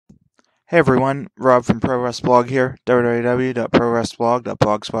Hey everyone, Rob from ProWresBlog here,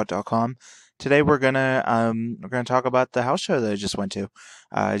 www.prowresblog.blogspot.com. Today we're gonna talk about the house show that I just went to.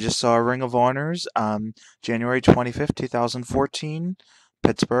 I just saw Ring of Honor's January 25th, 2014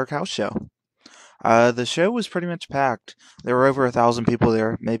 Pittsburgh house show. The show was pretty much packed. There were over 1,000 people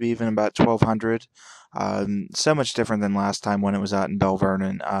there, maybe even about 1,200. So much different than last time when it was out in Bell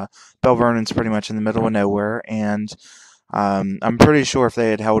Vernon. Bell Vernon's pretty much in the middle of nowhere, and I'm pretty sure if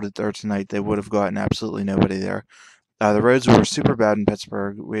they had held it there tonight, they would have gotten absolutely nobody there. The roads were super bad in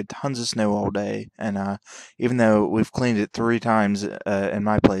Pittsburgh. We had tons of snow all day, and even though we've cleaned it 3 times in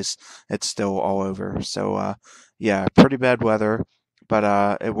my place, it's still all over. So, yeah, pretty bad weather,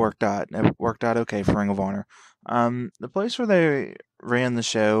 but it worked out. It worked out okay for Ring of Honor. The place where they ran the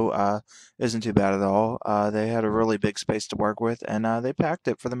show isn't too bad at all. They had a really big space to work with, and they packed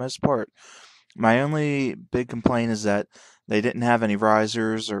it for the most part. My only big complaint is that they didn't have any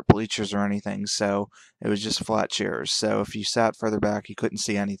risers or bleachers or anything, so it was just flat chairs. So if you sat further back, you couldn't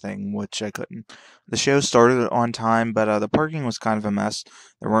see anything, which I couldn't. The show started on time, but the parking was kind of a mess.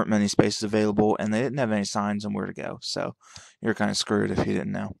 There weren't many spaces available, and they didn't have any signs on where to go, so you're kind of screwed if you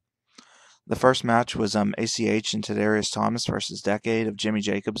didn't know. The first match was ACH and Tadarius Thomas versus Decade of Jimmy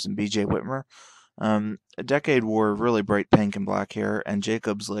Jacobs and BJ Whitmer. Decade wore really bright pink and black hair, and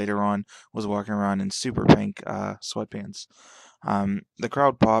Jacobs later on was walking around in super pink sweatpants. The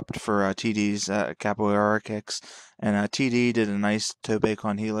crowd popped for TD's capoeira kicks, and TD did a nice tope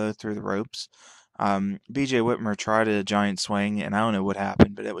con hilo through the ropes. BJ Whitmer tried a giant swing, and I don't know what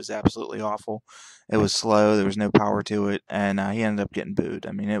happened, but it was absolutely awful. It was slow, there was no power to it, and he ended up getting booed.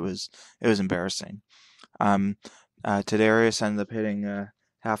 I mean, it was embarrassing. Um, Tadarius ended up hitting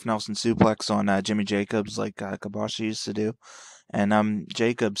half Nelson suplex on Jimmy Jacobs like Kabashi used to do. And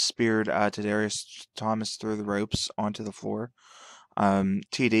Jacobs speared Tadarius Thomas through the ropes onto the floor.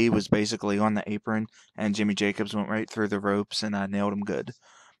 TD was basically on the apron, and Jimmy Jacobs went right through the ropes and nailed him good.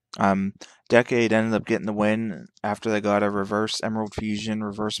 Um, Decade ended up getting the win after they got a reverse Emerald Fusion,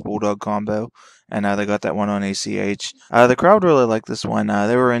 reverse Bulldog combo, and they got that one on ACH. The crowd really liked this one.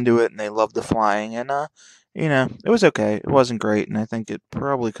 They were into it, and they loved the flying, and it was okay. It wasn't great, and I think it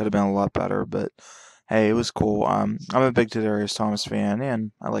probably could have been a lot better, but hey, it was cool. I'm a big Tadarius Thomas fan,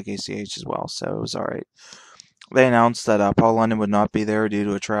 and I like ACH as well, so it was alright. They announced that Paul London would not be there due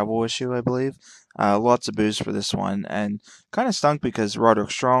to a travel issue, I believe. Lots of boos for this one, and kind of stunk because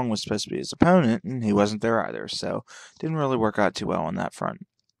Roderick Strong was supposed to be his opponent, and he wasn't there either, so didn't really work out too well on that front.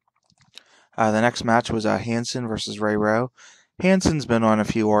 The next match was Hanson versus Ray Rowe. Hanson's been on a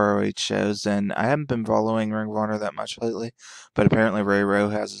few ROH shows, and I haven't been following Ring of Honor that much lately, but apparently Ray Rowe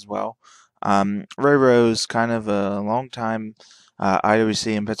has as well. Ray Rowe's kind of a long time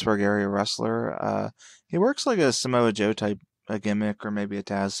IWC and Pittsburgh area wrestler. He works like a Samoa Joe type a gimmick or maybe a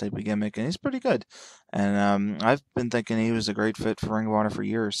Taz type of gimmick, and he's pretty good. And I've been thinking he was a great fit for Ring of Honor for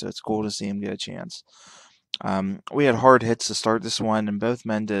years, so it's cool to see him get a chance. We had hard hits to start this one, and both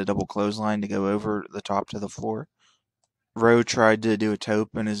men did a double clothesline to go over the top to the floor. Rowe tried to do a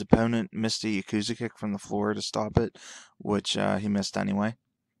tope, and his opponent missed a Yakuza kick from the floor to stop it, which he missed anyway.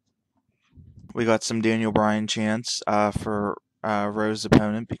 We got some Daniel Bryan chants for Rowe's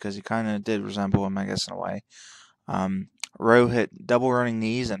opponent because he kind of did resemble him, I guess, in a way. Rowe hit double running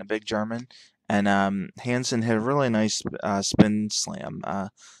knees and a big German, and Hanson hit a really nice spin slam.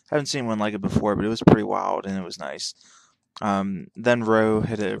 Haven't seen one like it before, but it was pretty wild and it was nice. Then Rowe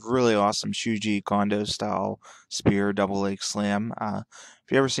hit a really awesome Shuji Kondo style spear double leg slam.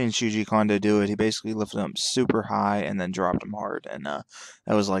 If you ever seen Shuji Kondo do it, he basically lifted him super high and then dropped him hard, and that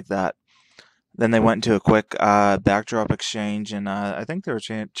was like that. Then they went into a quick backdrop exchange, and I think they were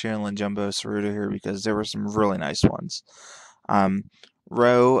channeling Jumbo Saruta here because there were some really nice ones.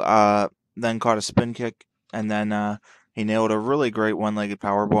 Rowe then caught a spin kick, and then he nailed a really great one-legged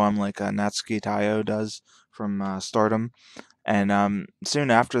powerbomb like Natsuki Taiyo does from Stardom. And soon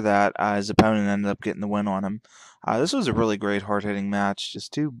after that, his opponent ended up getting the win on him. This was a really great, hard-hitting match.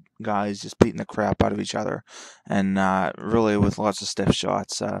 Just two guys just beating the crap out of each other, and really with lots of stiff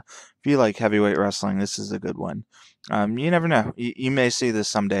shots. If you like heavyweight wrestling, this is a good one. You never know. You may see this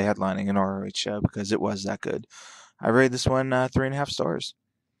someday headlining an ROH show because it was that good. I rated this one 3.5 stars.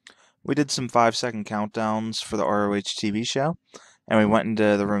 We did some 5-second countdowns for the ROH TV show, and we went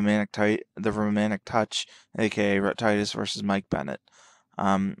into the romantic touch, aka Rhett Titus versus Mike Bennett.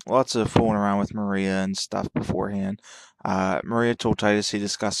 Lots of fooling around with Maria and stuff beforehand. Maria told Titus he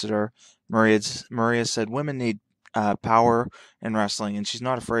disgusted her. Maria said women need power in wrestling, and she's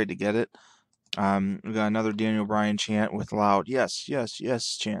not afraid to get it. We got another Daniel Bryan chant with loud yes, yes,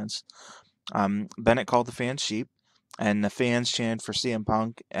 yes chants. Bennett called the fans sheep, and the fans chanted for CM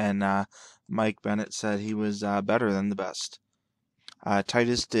Punk, and Mike Bennett said he was better than the best.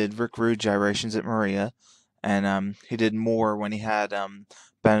 Titus did Rick Rude gyrations at Maria, and he did more when he had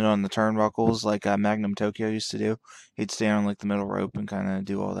Bennett on the turnbuckles like Magnum Tokyo used to do. He'd stand on like the middle rope and kind of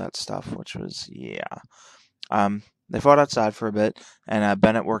do all that stuff, which was, yeah. They fought outside for a bit, and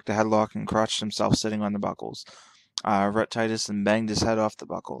Bennett worked a headlock and crotched himself sitting on the buckles. Rhett Titus and banged his head off the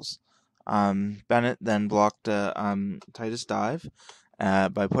buckles. Bennett then blocked Titus dive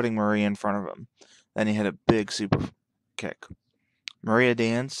by putting Maria in front of him. Then he hit a big super kick. Maria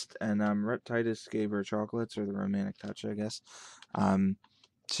danced, and Rhett Titus gave her chocolates, or the romantic touch, I guess.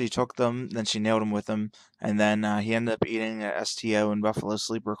 She took them, then she nailed him with them, and then he ended up eating a STO and Buffalo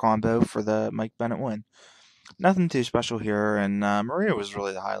Sleeper combo for the Mike Bennett win. Nothing too special here, and Maria was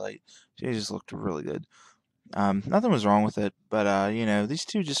really the highlight. She just looked really good. Nothing was wrong with it, but these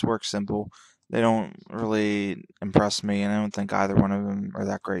two just work simple. They don't really impress me, and I don't think either one of them are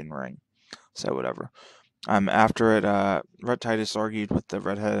that great in ring. So whatever. After it, Rhett Titus argued with the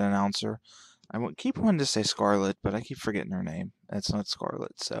redhead announcer. Keep wanting to say Scarlett, but I keep forgetting her name. It's not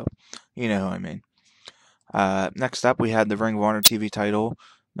Scarlett, so you know who I mean. Next up, we had the Ring of Honor TV title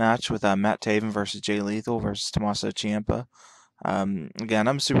match with Matt Taven versus Jay Lethal versus Tommaso Ciampa. Again,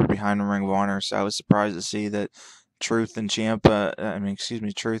 I'm super behind the Ring of Honor, so I was surprised to see that Truth and Truth and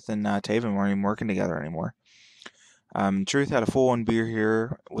Taven weren't even working together anymore. Truth had a full-on beer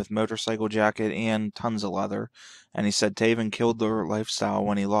here with motorcycle jacket and tons of leather, and he said Taven killed their lifestyle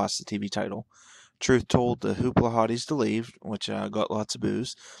when he lost the TV title. Truth told the Hoopla hotties to leave, which got lots of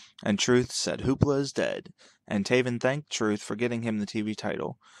boos, and Truth said Hoopla is dead, and Taven thanked Truth for getting him the TV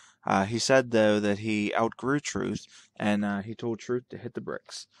title. He said, though, that he outgrew Truth, and he told Truth to hit the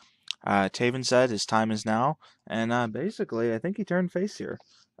bricks. Taven said his time is now, and basically, I think he turned face here.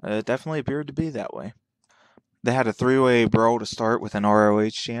 It definitely appeared to be that way. They had a three-way brawl to start with an ROH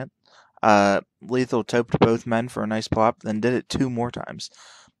chant. Lethal toped both men for a nice pop, then did it 2 more times.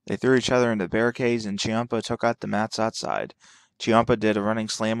 They threw each other into barricades, and Ciampa took out the mats outside. Ciampa did a running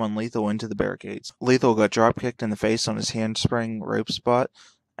slam on Lethal into the barricades. Lethal got drop-kicked in the face on his handspring rope spot,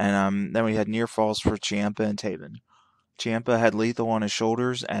 and then we had near falls for Ciampa and Taven. Ciampa had Lethal on his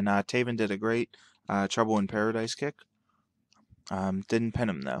shoulders, and Taven did a great Trouble in Paradise kick. Didn't pin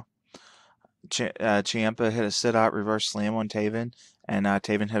him, though. Ciampa hit a sit-out reverse slam on Taven, and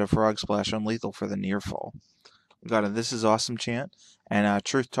Taven hit a frog splash on Lethal for the near fall. We got a "This is awesome" chant, and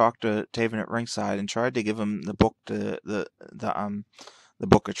Truth talked to Taven at ringside and tried to give him the book, the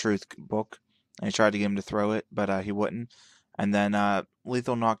Book of Truth book, and he tried to get him to throw it, but he wouldn't. And then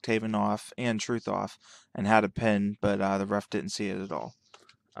Lethal knocked Taven off and Truth off and had a pin, but the ref didn't see it at all.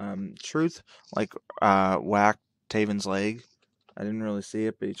 Truth whacked Taven's leg. I didn't really see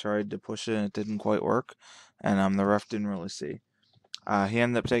it, but he tried to push it and it didn't quite work, and the ref didn't really see. He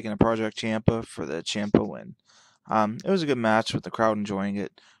ended up taking a Project Ciampa for the Ciampa win. It was a good match with the crowd enjoying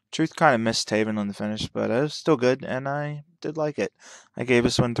it. Truth kind of missed Taven on the finish, but it was still good, and I did like it. I gave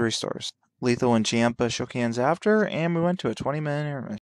this one 3 stars. Lethal and Ciampa shook hands after, and we went to a 20-minute intermission.